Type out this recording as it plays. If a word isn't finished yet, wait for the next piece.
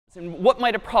And what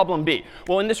might a problem be?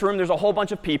 Well, in this room, there's a whole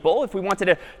bunch of people. If we wanted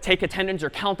to take attendance or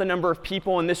count the number of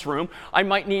people in this room, I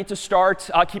might need to start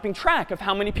keeping track of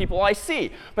how many people I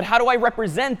see. But how do I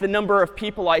represent the number of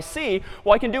people I see?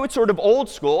 Well, I can do it sort of old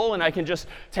school, and I can just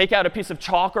take out a piece of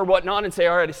chalk or whatnot and say,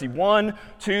 all right, I see 1,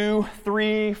 2,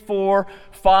 3, 4,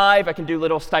 5. I can do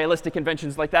little stylistic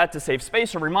conventions like that to save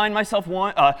space or remind myself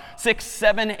 6,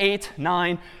 7, 8,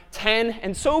 9, 10,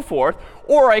 and so forth.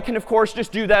 Or I can, of course,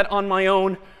 just do that on my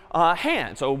own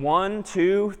hand. So 1,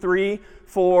 2, 3,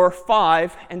 4,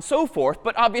 5, and so forth.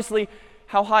 But obviously,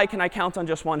 how high can I count on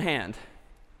just one hand?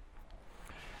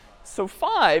 So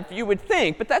 5, you would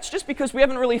think, but that's just because we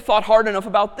haven't really thought hard enough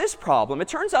about this problem. It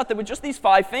turns out that with just these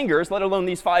 5 fingers, let alone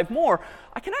these 5 more,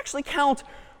 I can actually count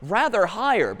rather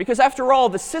higher. Because after all,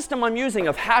 the system I'm using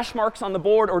of hash marks on the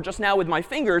board, or just now with my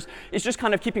fingers, is just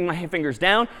kind of keeping my fingers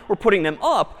down or putting them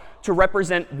up to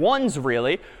represent ones,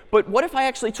 really. But what if I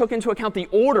actually took into account the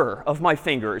order of my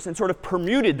fingers and sort of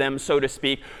permuted them, so to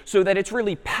speak, so that it's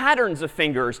really patterns of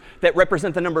fingers that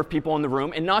represent the number of people in the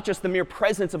room and not just the mere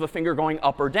presence of a finger going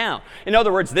up or down? In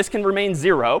other words, this can remain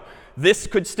 0. This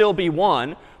could still be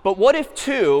 1. But what if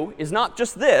 2 is not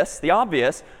just this, the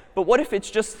obvious, but what if it's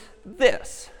just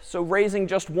this? So raising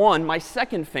just 1, my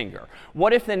second finger.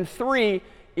 What if then 3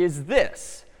 is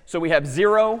this? So we have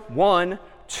 0, 1,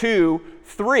 2,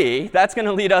 3. That's going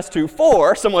to lead us to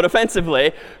 4, somewhat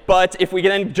offensively. But if we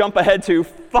then jump ahead to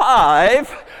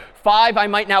 5, I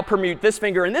might now permute this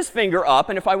finger and this finger up.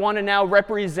 And if I want to now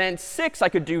represent 6, I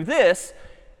could do this.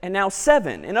 And now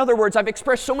 7. In other words, I've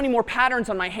expressed so many more patterns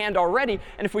on my hand already.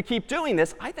 And if we keep doing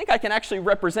this, I think I can actually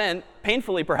represent,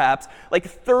 painfully perhaps, like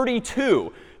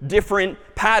 32 different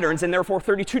patterns, and therefore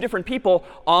 32 different people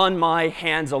on my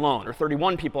hands alone, or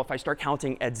 31 people if I start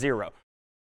counting at 0.